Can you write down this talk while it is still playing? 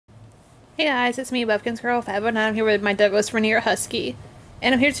Hey guys, it's me, Buffkins Girl 509. I'm here with my Douglas Vernier Husky,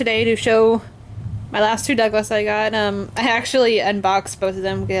 and I'm here today to show my last two Douglas I got. I actually unboxed both of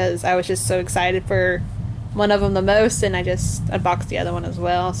them because I was just so excited for one of them the most, and I just unboxed the other one as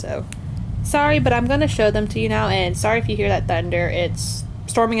well. So sorry, but I'm gonna show them to you now. And sorry if you hear that thunder. It's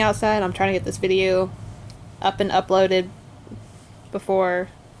storming outside. I'm trying to get this video up and uploaded before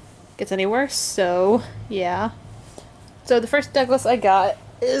it gets any worse. So yeah. So the first Douglas I got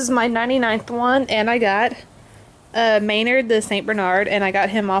is my 99th one, and I got Maynard the St. Bernard, and I got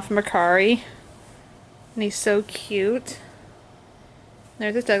him off Mercari. And he's so cute.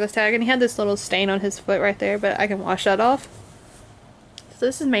 There's his Douglas tag, and he had this little stain on his foot right there, but I can wash that off. So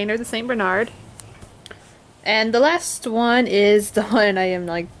this is Maynard the St. Bernard. And the last one is the one I am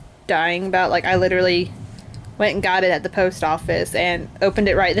like dying about. Like, I literally went and got it at the post office and opened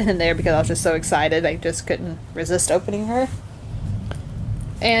it right then and there because I was just so excited. I just couldn't resist opening her.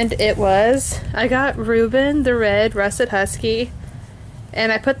 And I got Rubin, the red russet husky,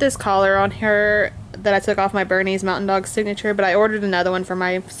 and I put this collar on her that I took off my Bernese Mountain Dog signature, but I ordered another one for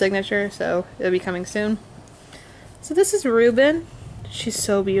my signature, so it'll be coming soon. So this is Rubin. She's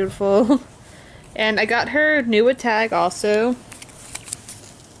so beautiful. And I got her new tag also.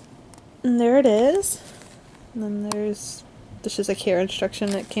 And there it is. And then this is a care instruction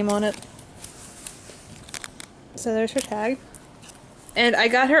that came on it. So there's her tag. And I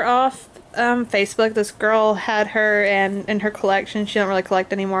got her off Facebook. This girl had her and in her collection. She don't really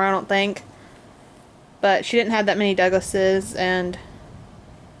collect anymore, I don't think. But she didn't have that many Douglases, and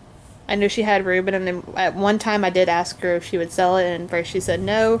I knew she had Reuben, and then at one time I did ask her if she would sell it, and first she said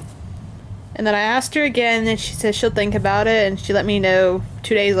no. And then I asked her again, and she said she'll think about it, and she let me know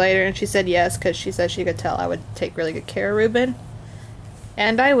 2 days later, and she said yes, because she said she could tell I would take really good care of Reuben.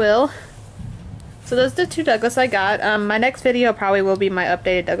 And I will. So those are the two Douglas I got. My next video probably will be my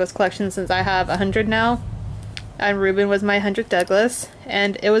updated Douglas collection since I have 100 now. And Reuben was my 100th Douglas.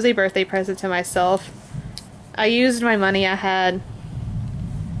 And it was a birthday present to myself. I used my money I had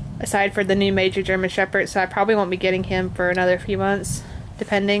aside for the new Major German Shepherd, so I probably won't be getting him for another few months,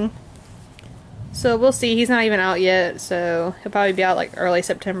 depending. So we'll see. He's not even out yet, so he'll probably be out like early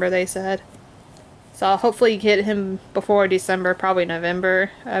September, they said. So I'll hopefully get him before December, probably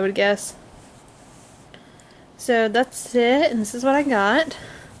November, I would guess. So that's it, and this is what I got.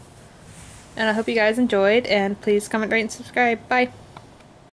 And I hope you guys enjoyed, and please comment, rate, and subscribe. Bye!